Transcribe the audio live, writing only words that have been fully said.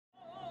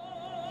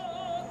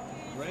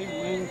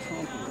Gray-winged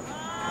trumpeter.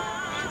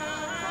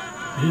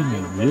 Isn't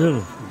it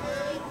beautiful?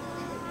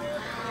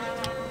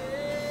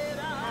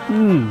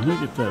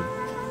 Look at that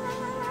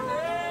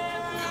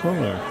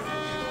color.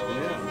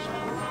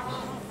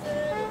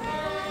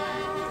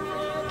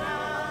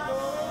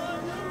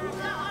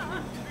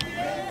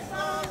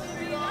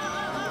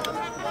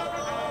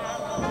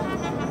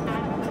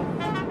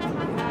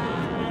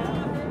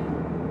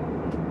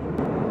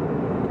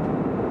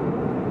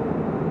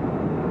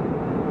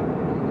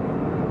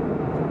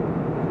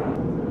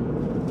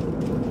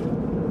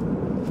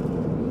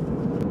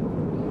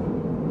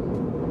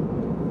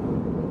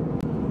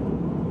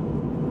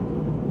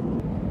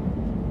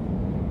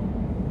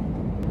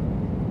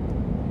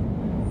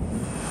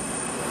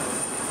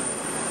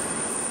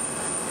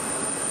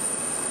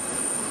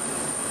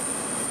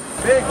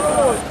 Big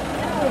road.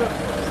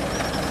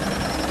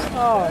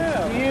 Oh,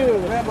 it's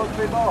huge. Rainbow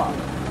tree boa.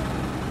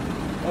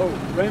 Oh,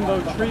 rainbow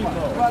tree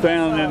boa.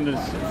 Found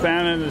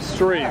in the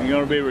street and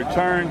going to be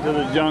returned to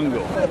the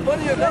jungle. What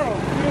do you know?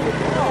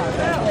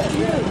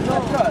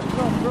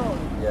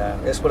 Yeah,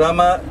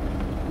 Esprama,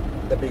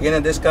 the beginning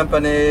of this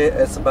company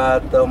is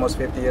about almost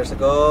 50 years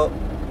ago,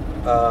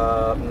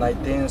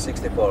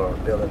 1964,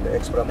 built in the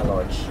Esprama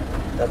Lodge.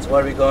 That's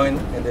where we're going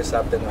in this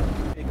afternoon.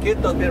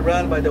 Iquitos be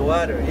run by the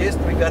water. East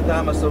we got the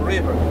Amazon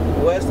River,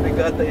 west we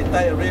got the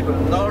Itaya River,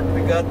 north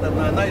we got the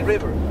Nanay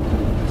River.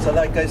 So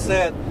like I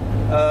said,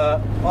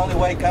 only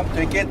way come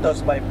to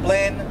Iquitos by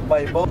plane,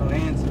 by boat.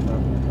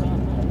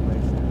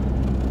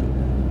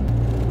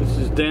 This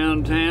is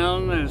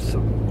downtown. There's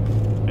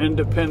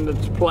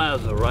Independence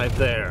Plaza right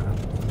there.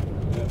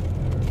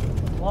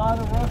 A lot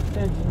of rough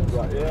engines.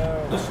 Right,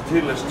 yeah.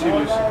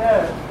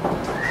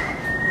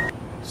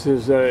 This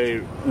is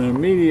an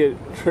immediate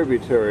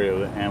tributary of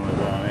the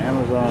Amazon. The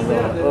Amazon is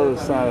on the other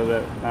side of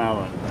that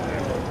island.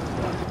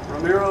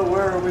 Ramiro,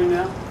 where are we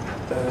now?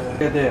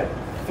 There.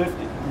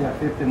 50. Yeah,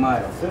 50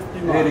 miles. 50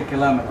 miles. 80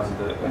 kilometers.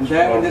 And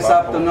then this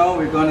afternoon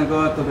we're going to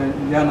go to the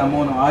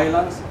Yanamono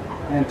Islands.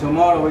 And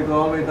tomorrow we go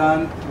all the way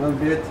down a little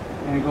bit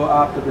and go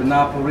up to the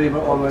Napo River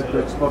all the way to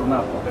explore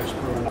Napo.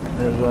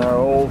 There's our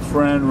old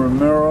friend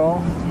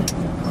Ramiro.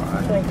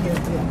 Thank you.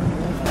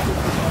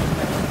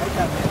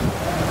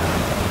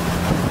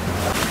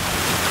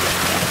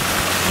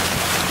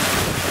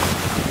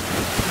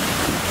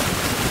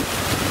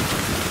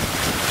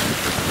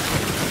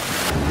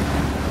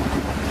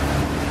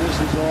 This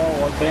is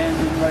all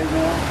abandoned right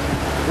now?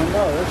 Well,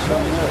 no, that's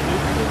something else.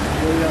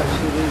 We gotta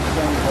see these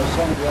things,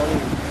 some of the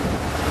others.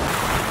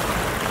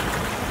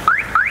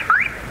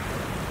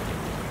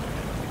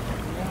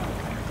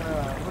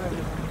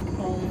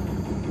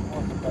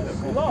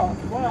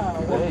 Wow,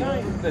 what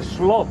kind? The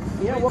slope.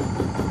 Yeah, what?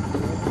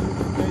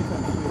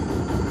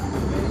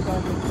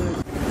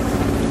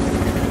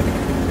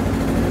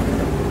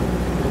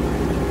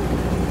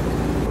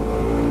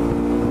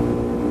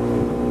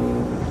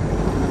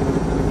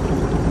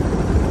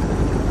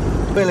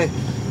 Billy.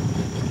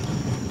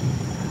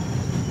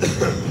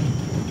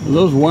 Are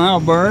those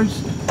wild birds?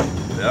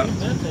 Yeah.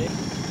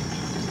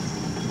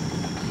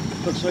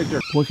 Looks like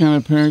they're What kind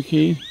of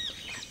parakeet?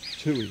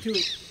 Tui.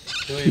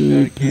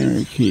 Two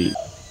parakeet.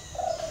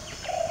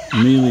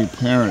 Mealy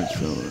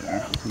parrots over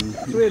there.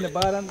 Three in the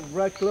bottom,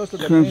 right close to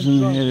the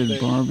Crimson-headed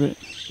barbet.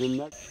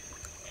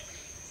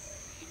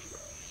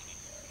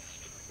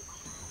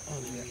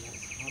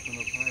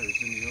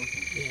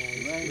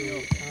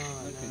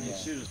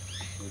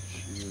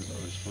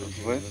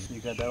 You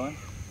got that one?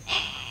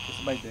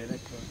 It's by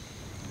direct.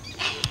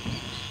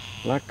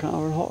 Black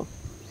collar hawk.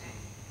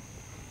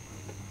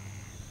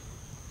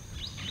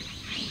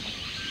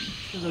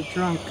 To the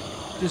trunk,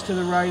 just to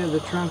the right of the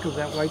trunk of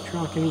that white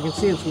trunk, and you can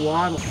see it's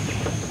waddling.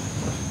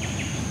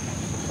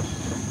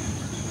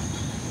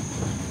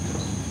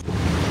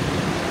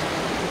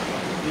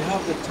 You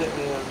have the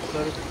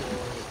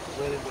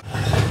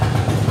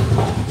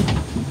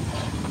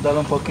Dale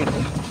un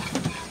poquito.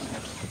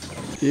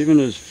 Even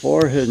his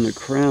forehead and the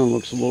crown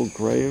looks a little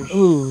grayish.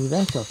 Ooh,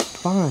 that's a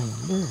fine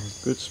bird.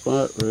 Good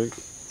spot, Rick.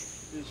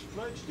 Is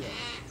Fletch dead?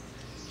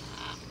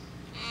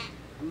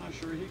 I'm not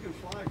sure he can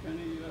fly. Can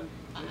he?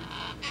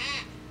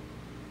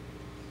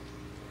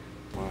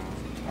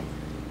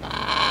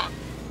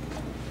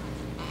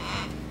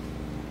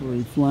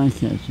 Pretty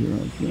flycatcher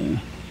right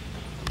there.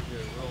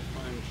 Real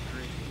fine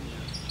streak.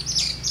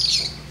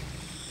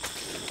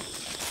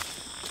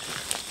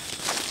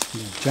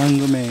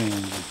 Jungle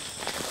man.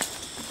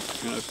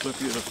 Gonna flip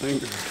you the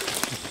finger.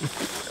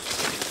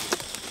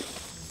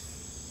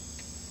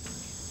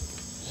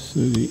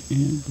 City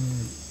and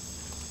bird.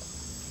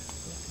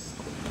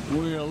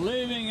 We are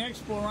leaving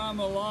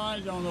Explorama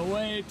Lodge on the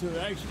way to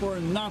Explore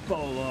Napo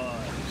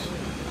Lodge.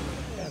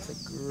 That's a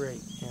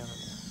great animal.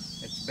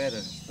 It's better.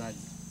 It's not.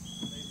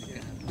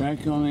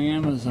 Back on the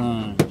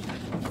Amazon.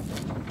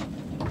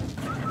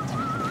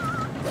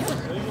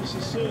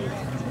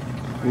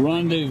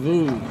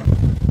 Rendezvous.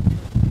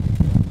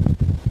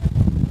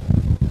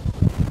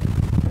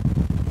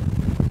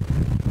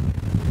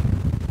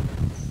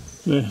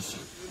 This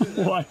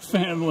white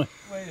family.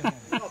 Wait a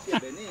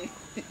minute.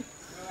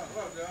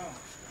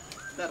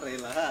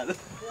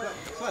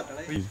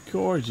 He's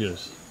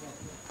gorgeous.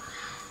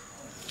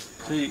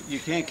 See, you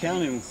can't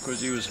count him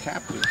because he was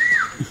captive.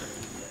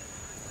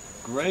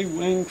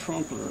 Gray-winged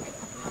trumpeter.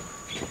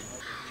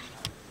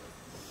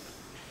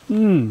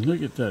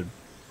 Look at that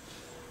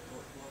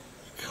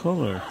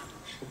color.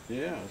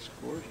 Yeah, it's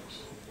gorgeous.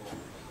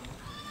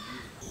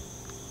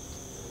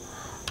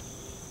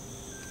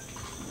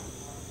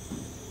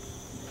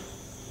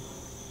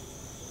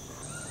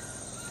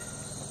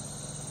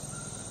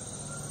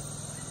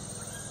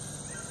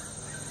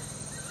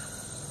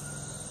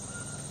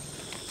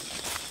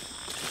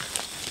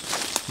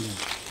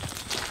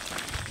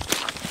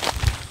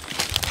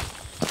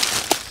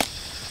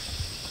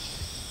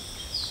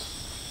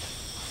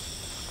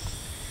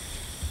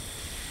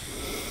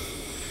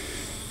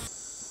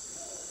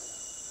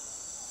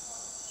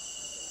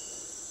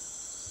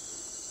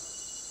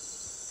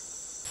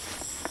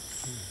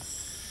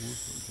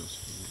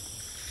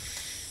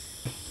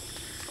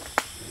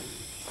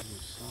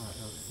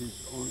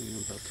 He's only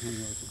about 10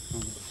 yards in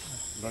front of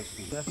us.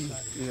 Left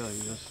side. Yeah, he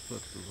just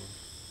flipped the road.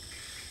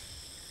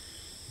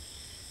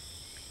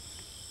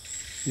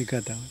 You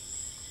got that one?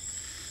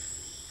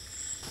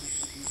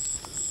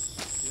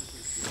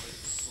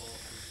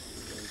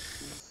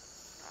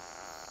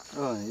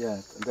 Oh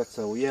yeah, that's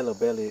a yellow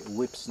belly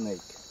whip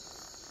snake.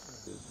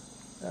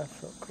 That's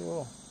so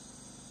cool.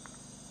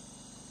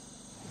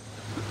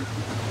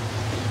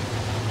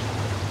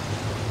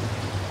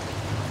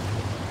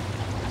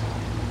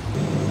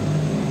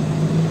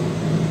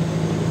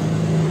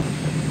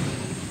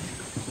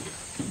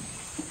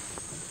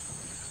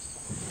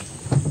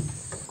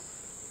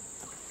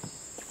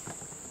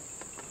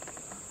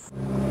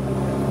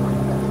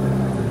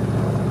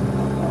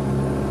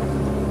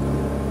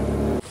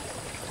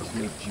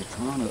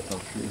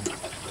 Up here.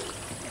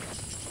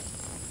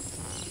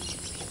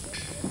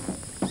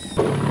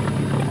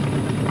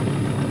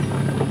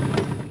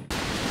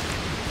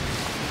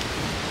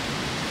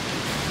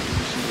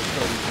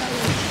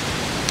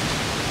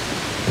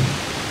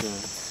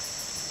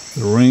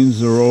 The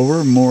rains are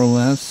over, more or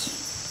less.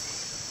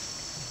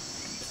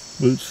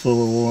 Boots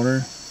full of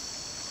water.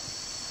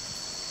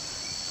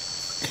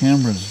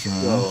 Camera's dry.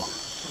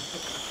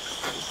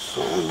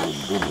 So we'll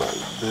do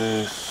like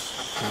this.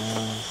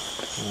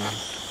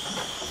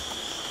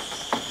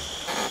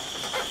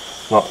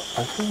 No,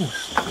 I think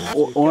it's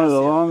One of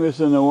the longest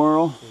in the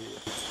world.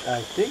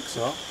 I think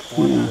so.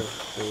 One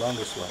of the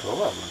longest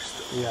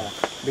one. Yeah,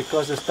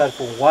 because they start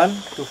from 1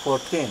 to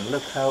 14.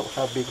 Look how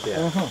big they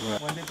are.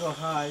 When they go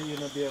high,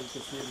 you'll not be able to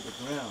see the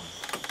ground.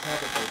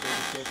 Part of the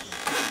vegetation.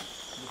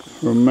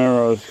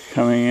 Romero's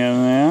coming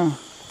in now.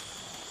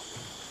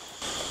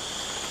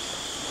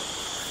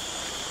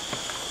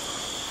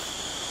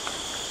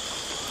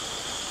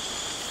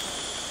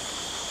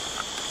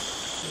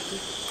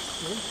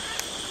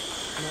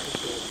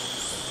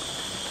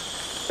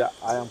 yeah,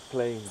 I am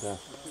playing that.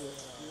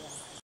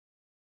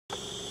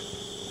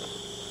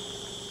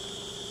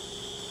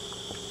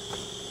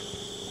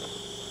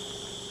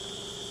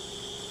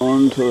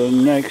 On to the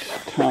next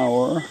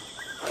tower.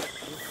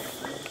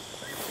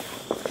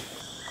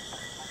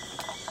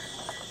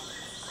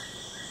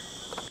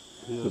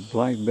 The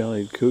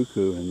black-bellied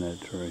cuckoo in that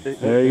tree.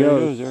 There he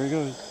goes. There he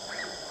goes.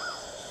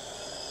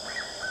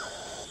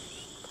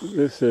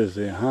 This is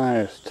the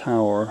highest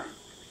tower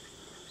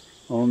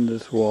on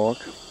this walk.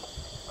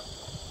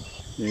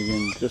 You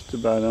can just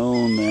about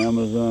own the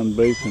Amazon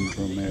basin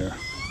from here.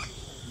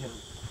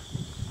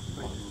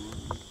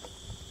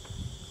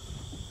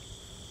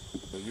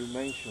 You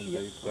mentioned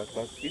that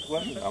it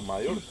wasn't a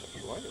Mallorca,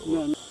 right?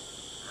 No.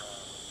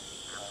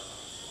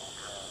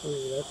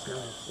 Ooh, that's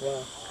nice.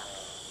 Wow.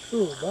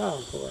 Ooh, wow,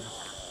 boy.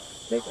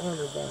 Take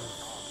 100 pounds.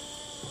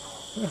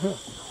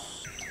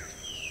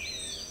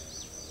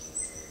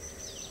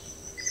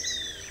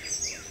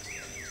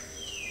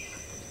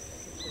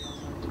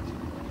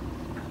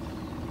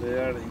 They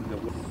are in the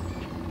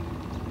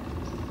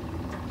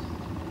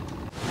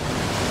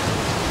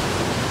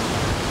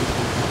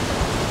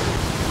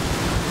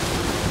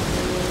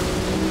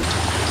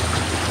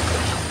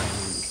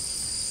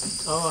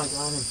Oh, I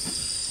got him.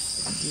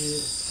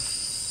 Yeah.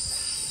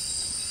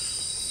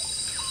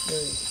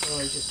 Oh,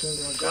 I just turned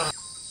around. Got him.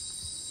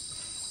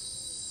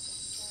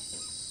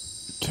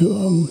 Two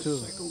of them.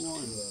 Second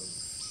one.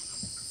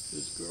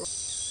 This girl.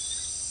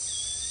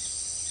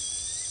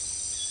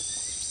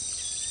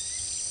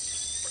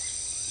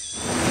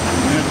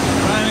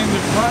 Finding the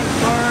front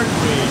bird,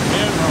 we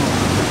head home.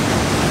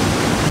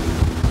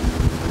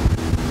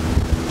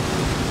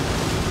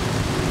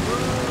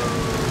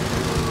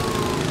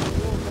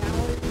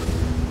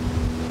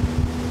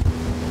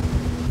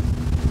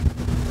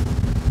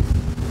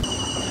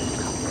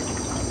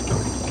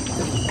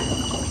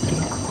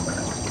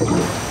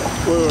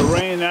 We were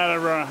rained out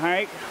of our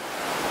hike,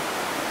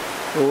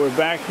 but we're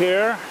back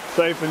here,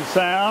 safe and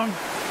sound,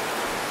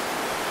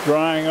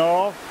 drying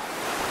off.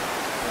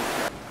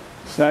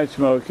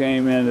 Satchmo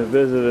came in to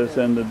visit us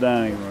in the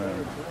dining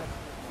room.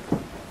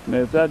 And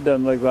if that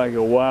doesn't look like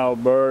a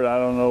wild bird, I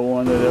don't know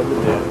one that ever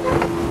did.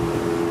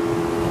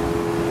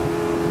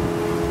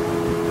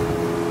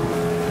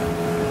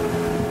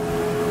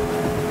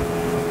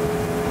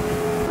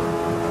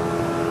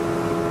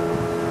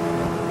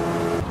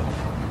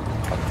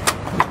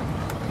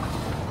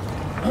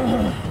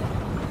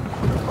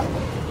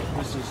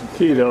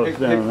 Iquitos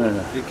down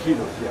there.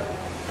 Iquitos, yeah.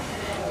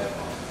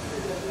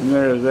 And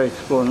there's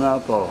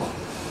Exponapo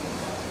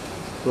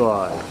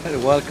fly.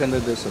 Welcome to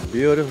this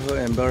beautiful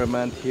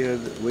environment here,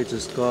 which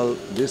is called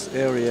this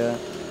area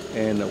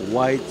in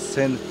white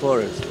sand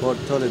forest. For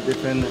totally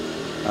different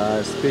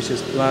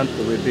species plant.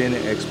 We've been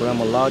exploring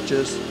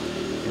lodges,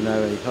 and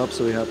I hope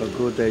so we have a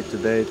good day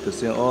today to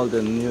see all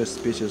the new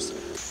species.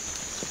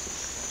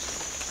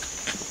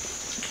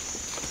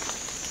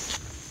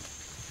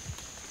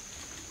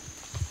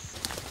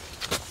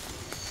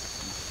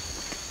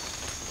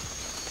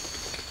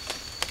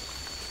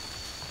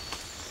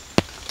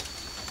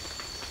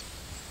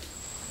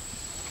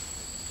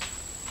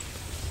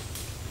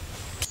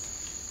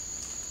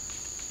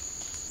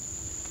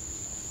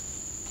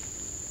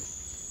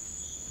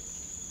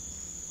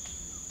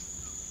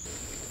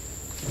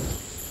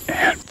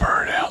 And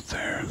bird out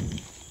there.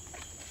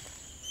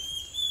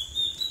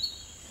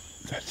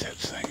 That's it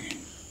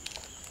singing.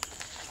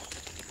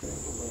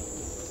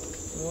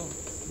 A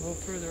little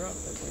further up,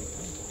 I think.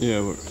 Huh?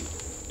 Yeah,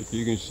 if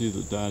you can see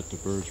the dot, the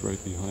bird's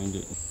right behind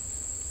it.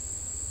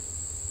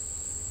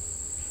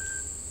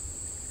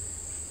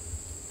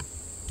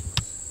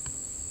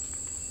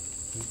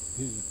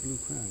 Here's a blue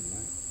crown,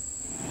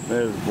 right?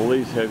 There's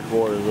police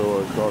headquarters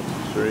over across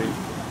the street.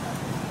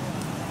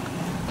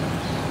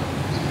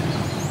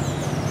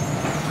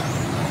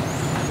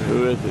 Who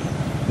is it?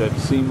 That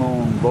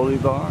Simon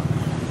Bolivar?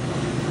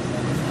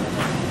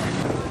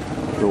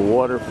 The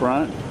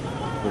waterfront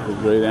with the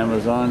great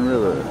Amazon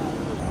River.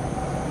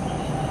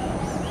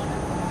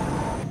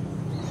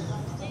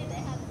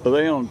 Are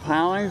they on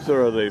pilings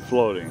or are they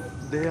floating?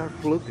 They are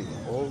floating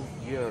all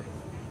year.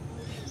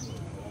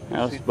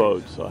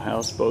 Houseboats, a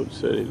houseboat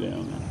city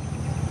down there.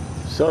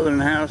 Southern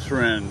house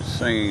wrens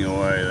singing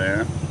away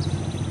there.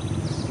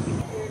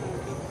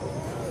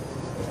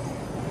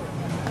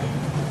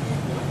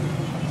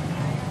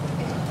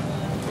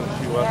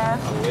 She was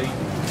a lady.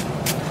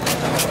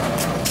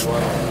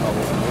 One of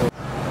our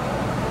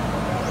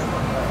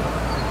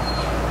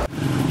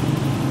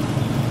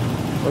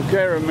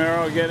Okay,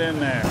 Romero, get in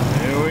there.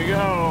 Here we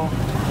go.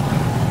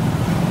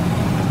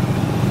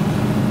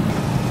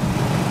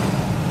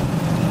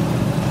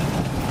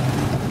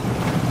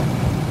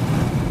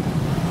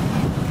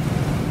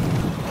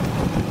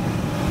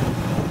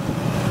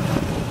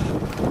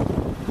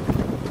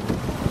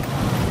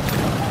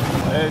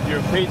 There's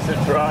your pizza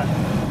truck.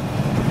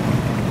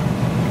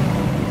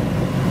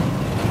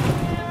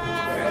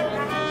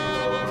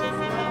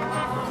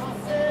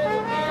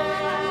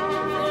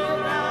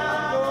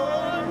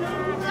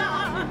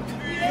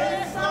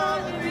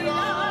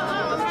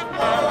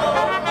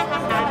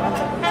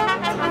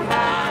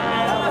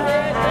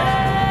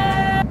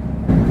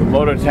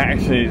 Motor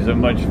taxis are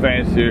much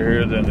fancier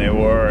here than they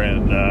were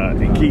in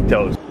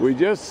Iquitos. We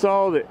just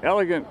saw the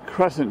elegant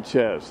crescent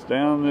chest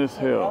down this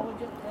hill.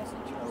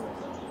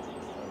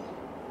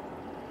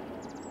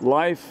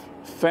 Life,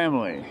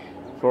 family,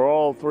 for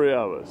all three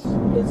of us.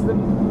 Is the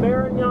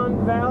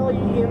Marañón Valley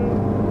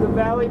in the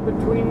valley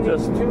between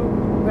these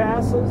two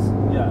passes?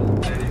 Yeah,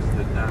 that is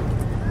the dam.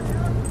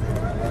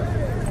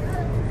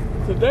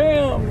 The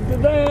dam, the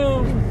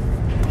dam.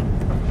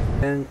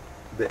 And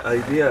the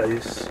idea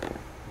is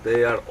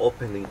they are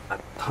opening a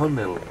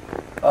tunnel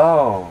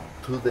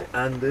to the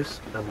Andes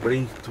and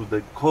bring to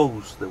the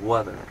coast the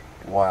water.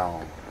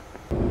 Wow.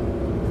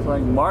 It's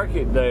like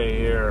market day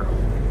here.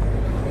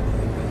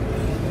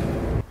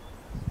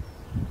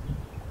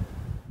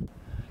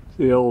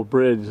 The old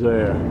bridge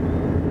there.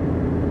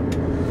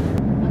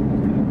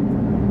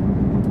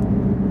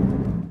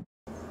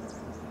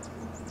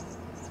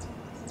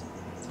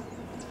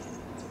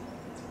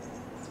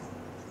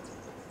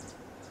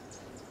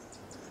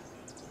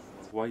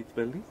 White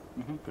belly,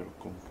 pero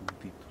con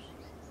puntitos.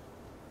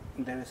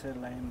 Debe ser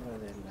la hembra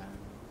de la...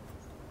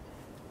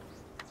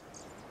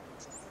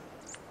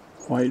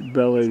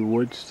 White-bellied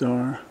wood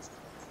star.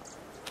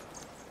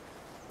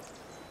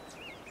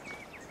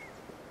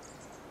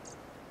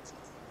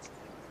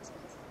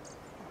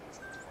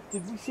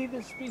 Did we see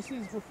this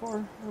species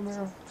before,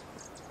 Romero?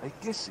 I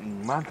guess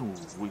in Manu.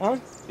 Huh?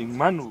 In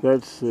Manu.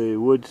 That's the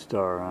wood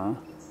star, huh?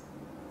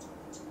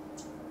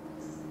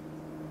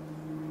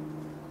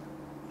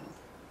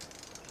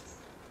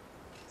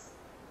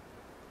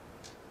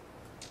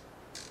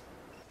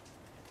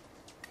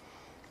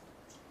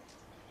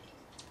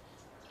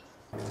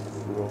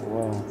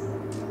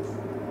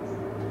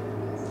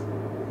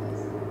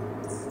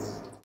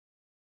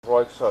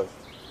 Right side.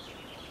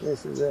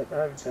 This is it.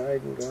 I've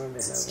died and gone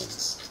to heaven.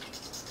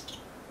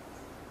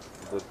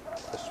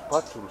 The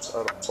spatulas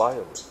are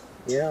violet.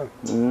 Yeah.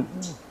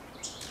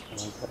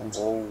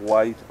 All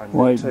white and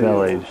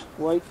White-bellied.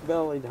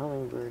 White-bellied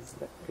hummingbirds.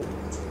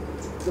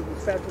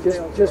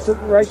 Just to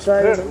the right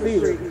side of the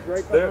feeder. He's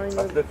right There,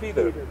 behind at the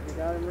feeder. You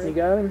got him, Rick? You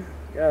got him?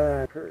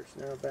 Curse.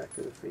 Now back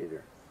to the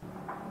feeder.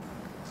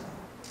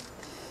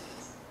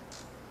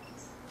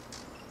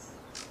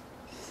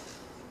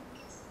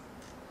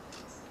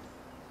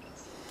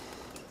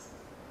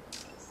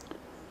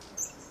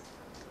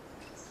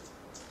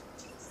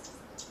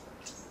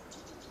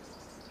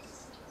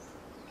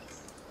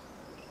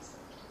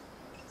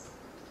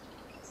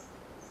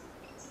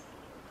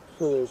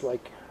 So there's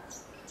like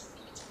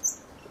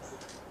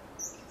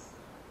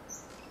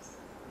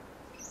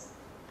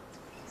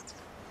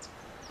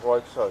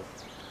Right side.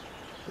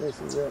 this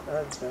is it.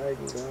 I can go on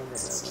there.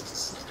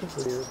 It's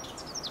weird.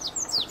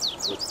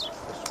 The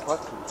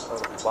sparkles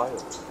are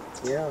violet.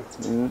 Yeah.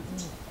 Yeah.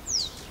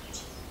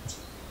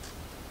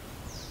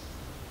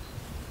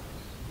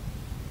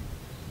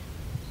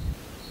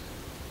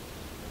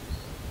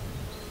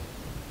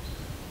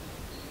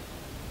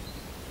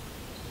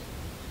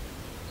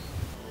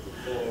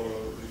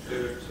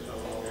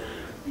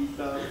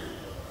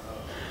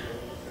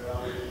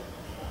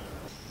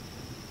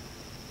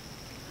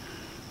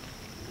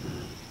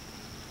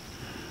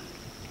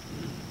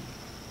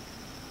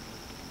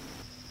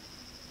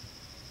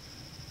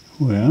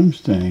 Where I'm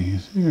staying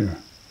is here.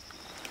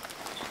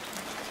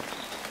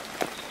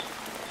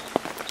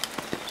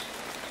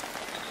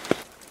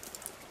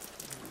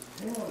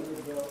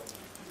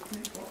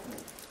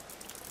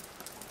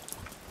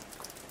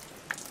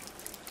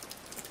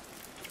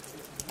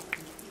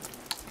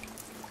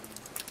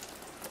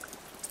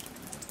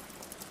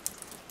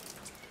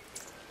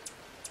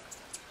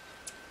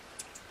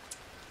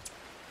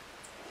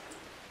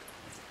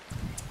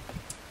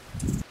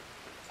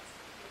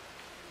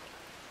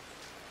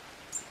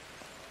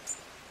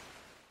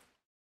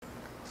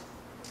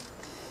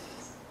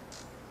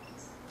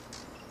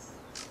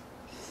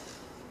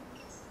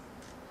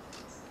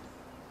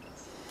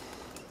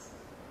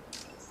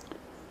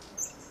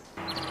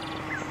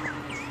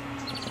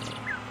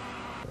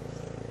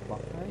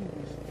 Behind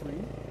this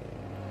tree,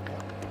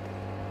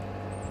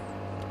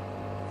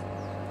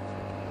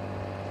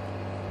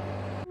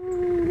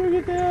 Look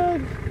at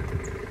that!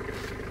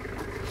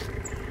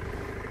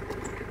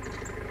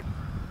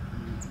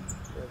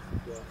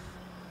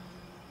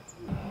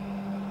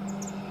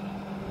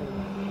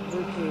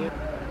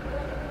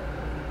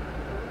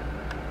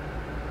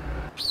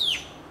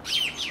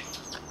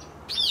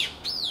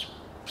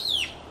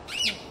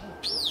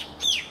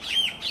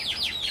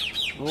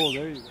 Oh,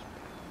 there you go.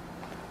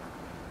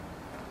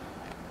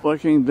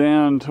 Looking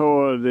down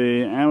toward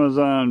the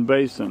Amazon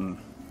basin.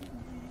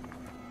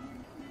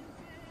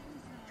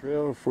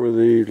 Trail for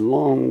the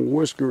long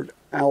whiskered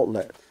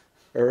outlet.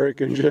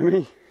 Eric and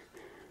Jimmy.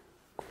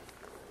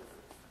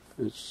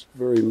 It's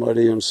very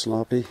muddy and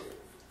sloppy.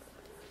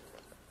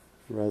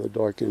 Rather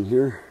dark in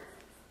here.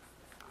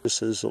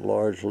 This is a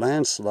large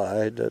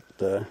landslide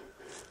that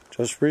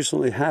just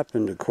recently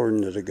happened,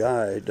 according to the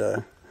guide,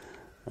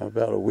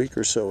 about a week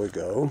or so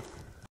ago.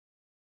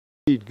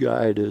 The lead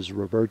guide is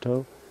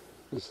Roberto.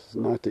 This is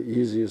not the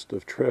easiest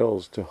of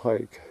trails to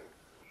hike.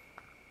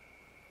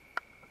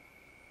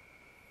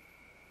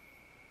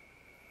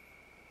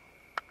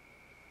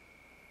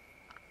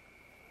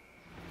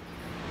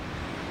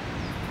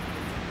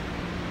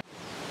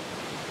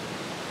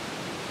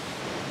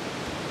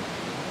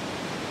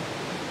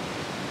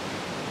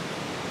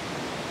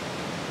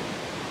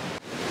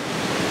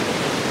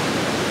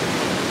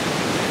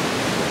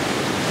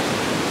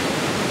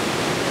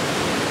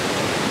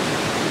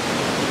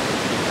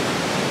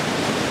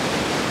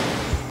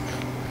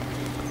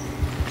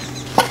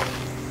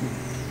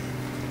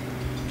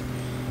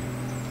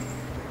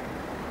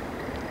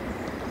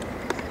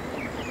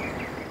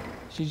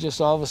 She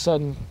just all of a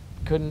sudden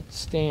couldn't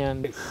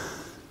stand.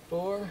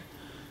 4.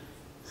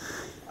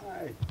 Hi.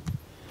 I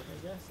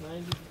guess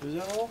 90. Is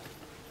that all?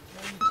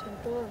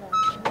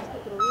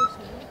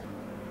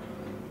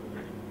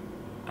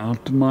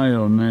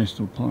 Alto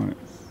National Park.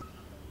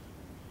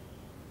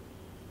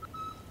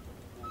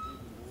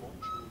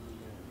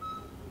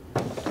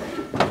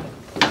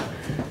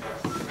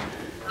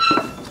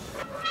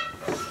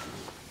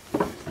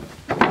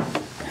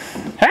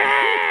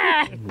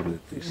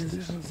 This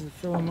is the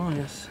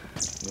Philomyas.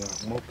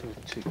 yeah,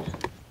 multi-tick,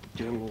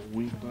 yellow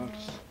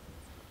weavers.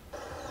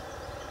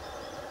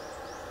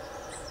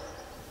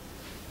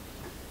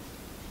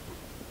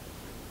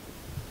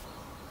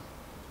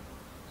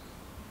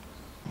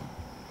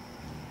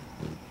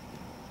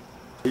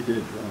 He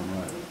did, all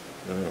right.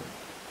 Yeah.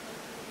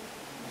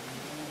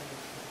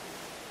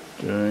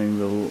 Doing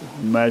the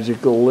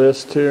magical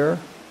list here.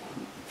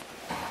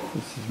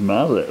 This is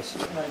my list.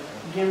 Like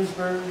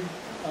Ginsburg.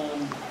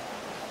 And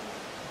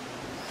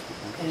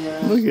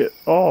Look at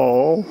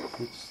all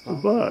the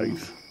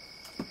bugs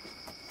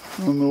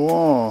on the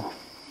wall.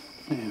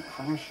 Man,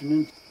 crashing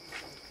in.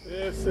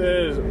 This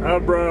is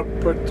Abra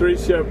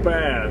Patricia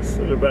Pass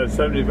at about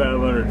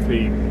 7,500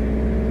 feet.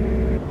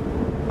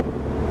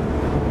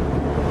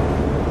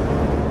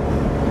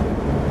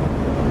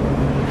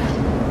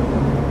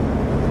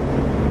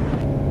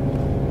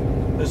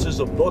 This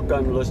is a book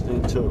I'm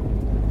listening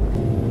to.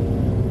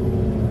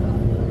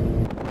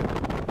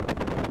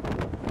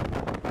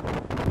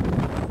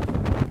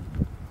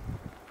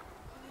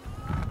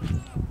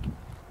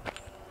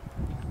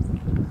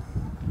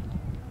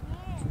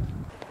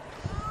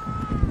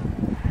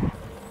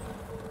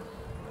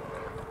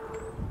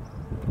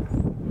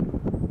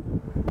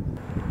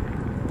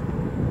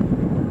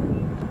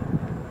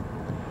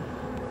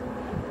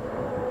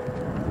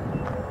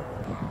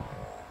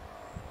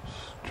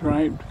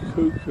 striped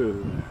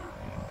cuckoo.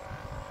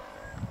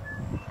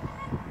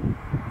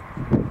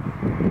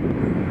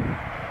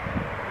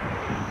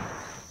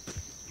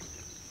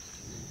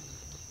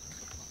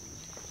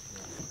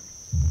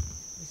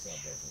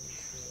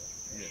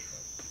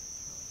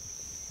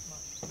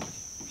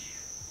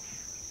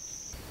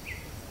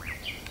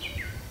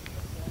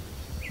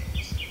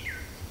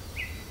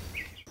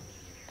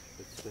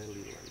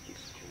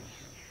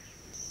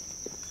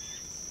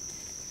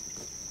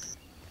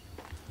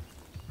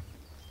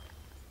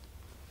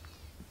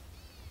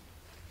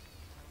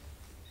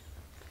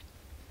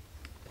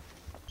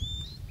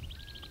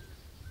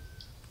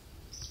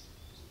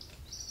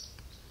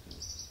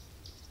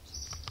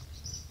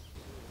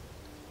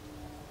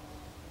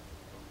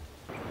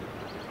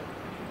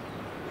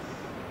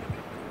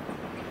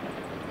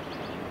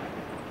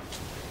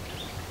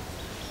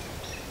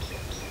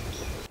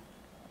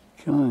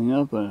 Coming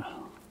up an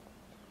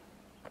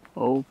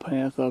old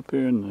path up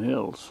here in the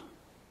hills.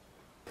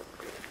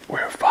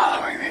 We're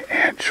following the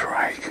ant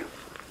shrike.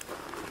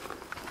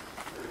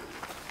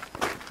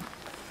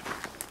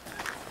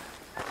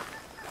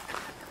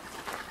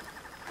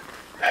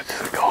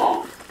 That's the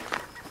goal.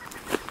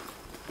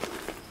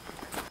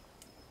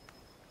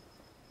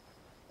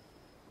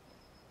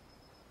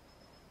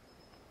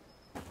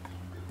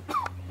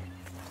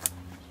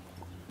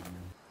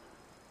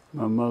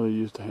 My mother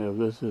used to have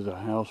this as a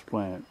house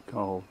plant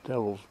called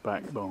Devil's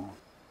Backbone.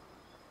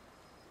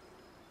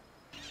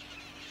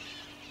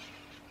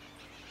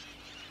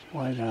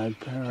 White-eyed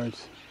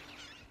parrots.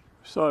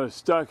 Sort of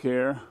stuck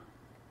here,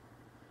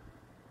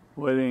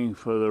 waiting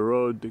for the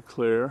road to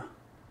clear.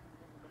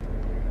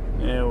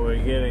 And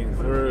we're getting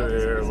through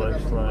here,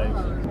 looks like.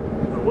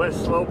 The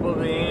west slope of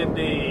the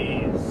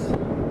Andes.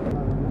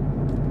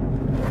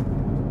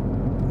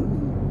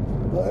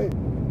 Hi.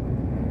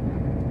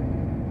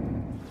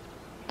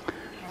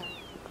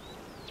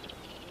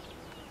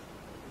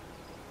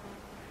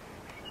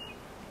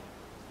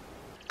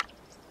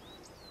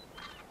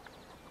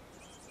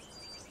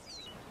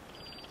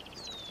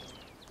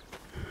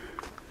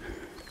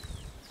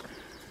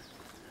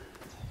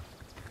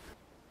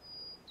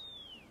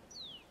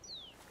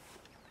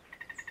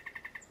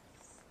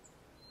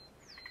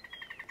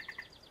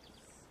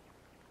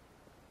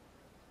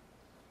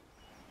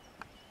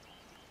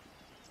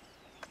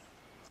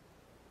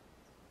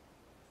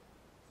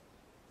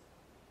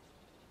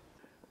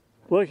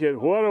 Look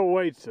at what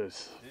awaits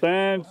us.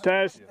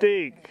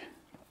 Fantastic.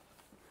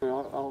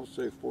 I'll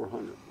say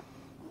 400.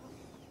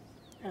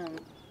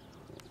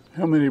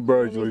 How many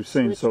birds we've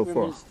seen so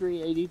far? It's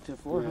 380 to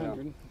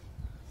 400. Yeah.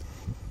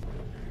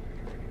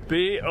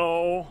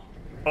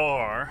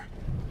 B-O-R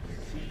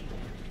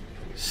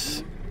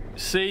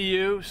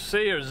C-U,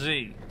 C or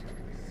Z?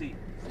 C.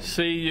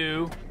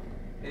 C-U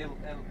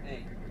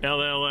L-L-A.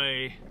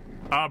 L-L-A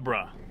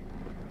Abra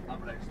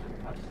Abra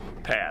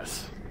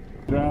Pass.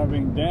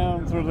 Driving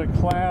down through the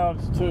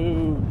clouds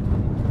to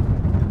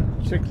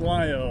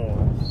Chiclayo.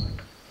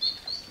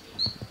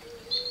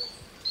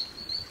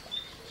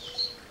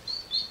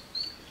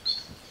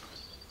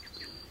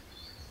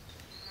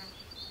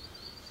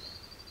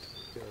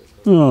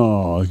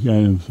 Oh, I got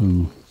him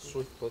some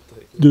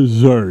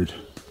dessert.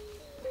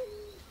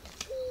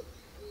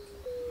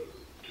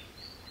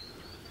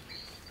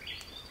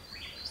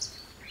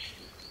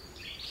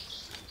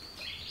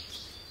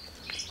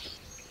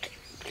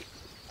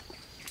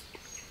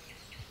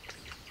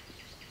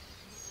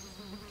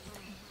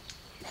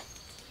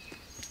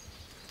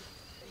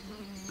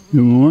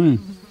 Good morning.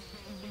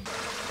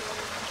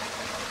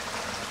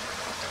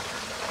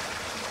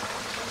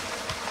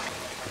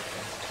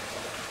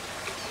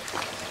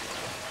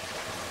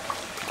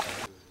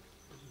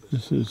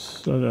 This is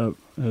set up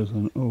as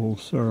an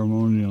old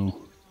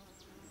ceremonial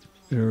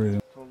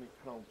area. Tony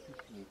Crown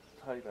picnic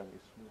Thailand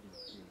is moving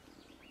in.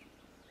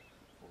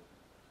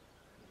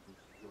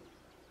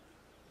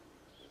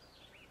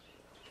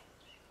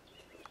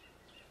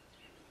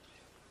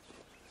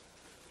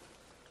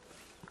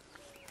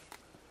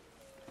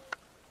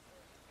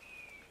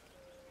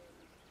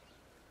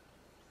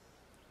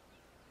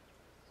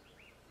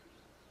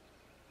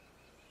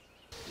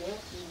 Well,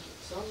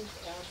 some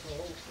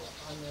asshole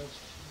on the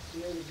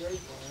near the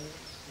grapevine.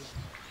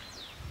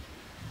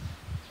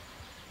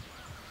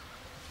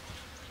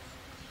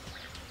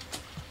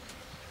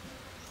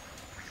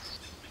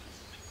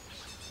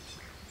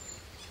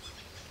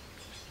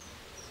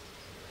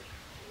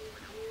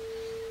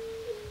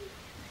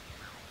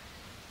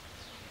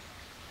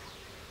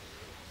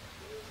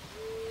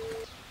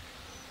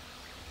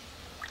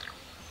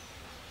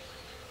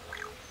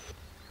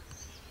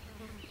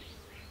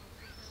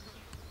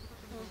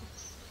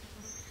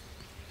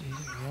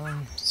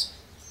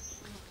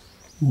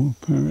 More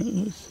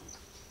parrotlets.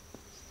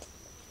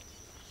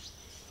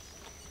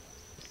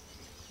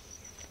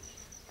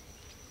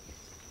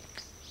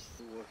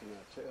 Working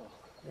that tail.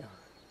 Yeah.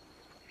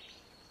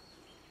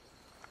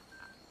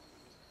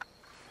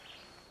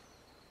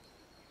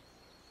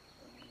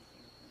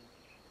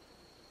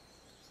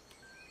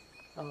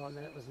 Oh, and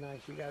that was nice.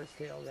 You got his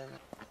tail down.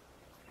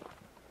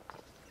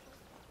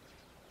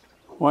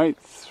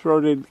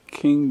 white-throated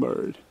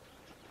kingbird.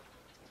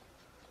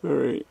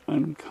 Very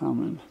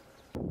uncommon.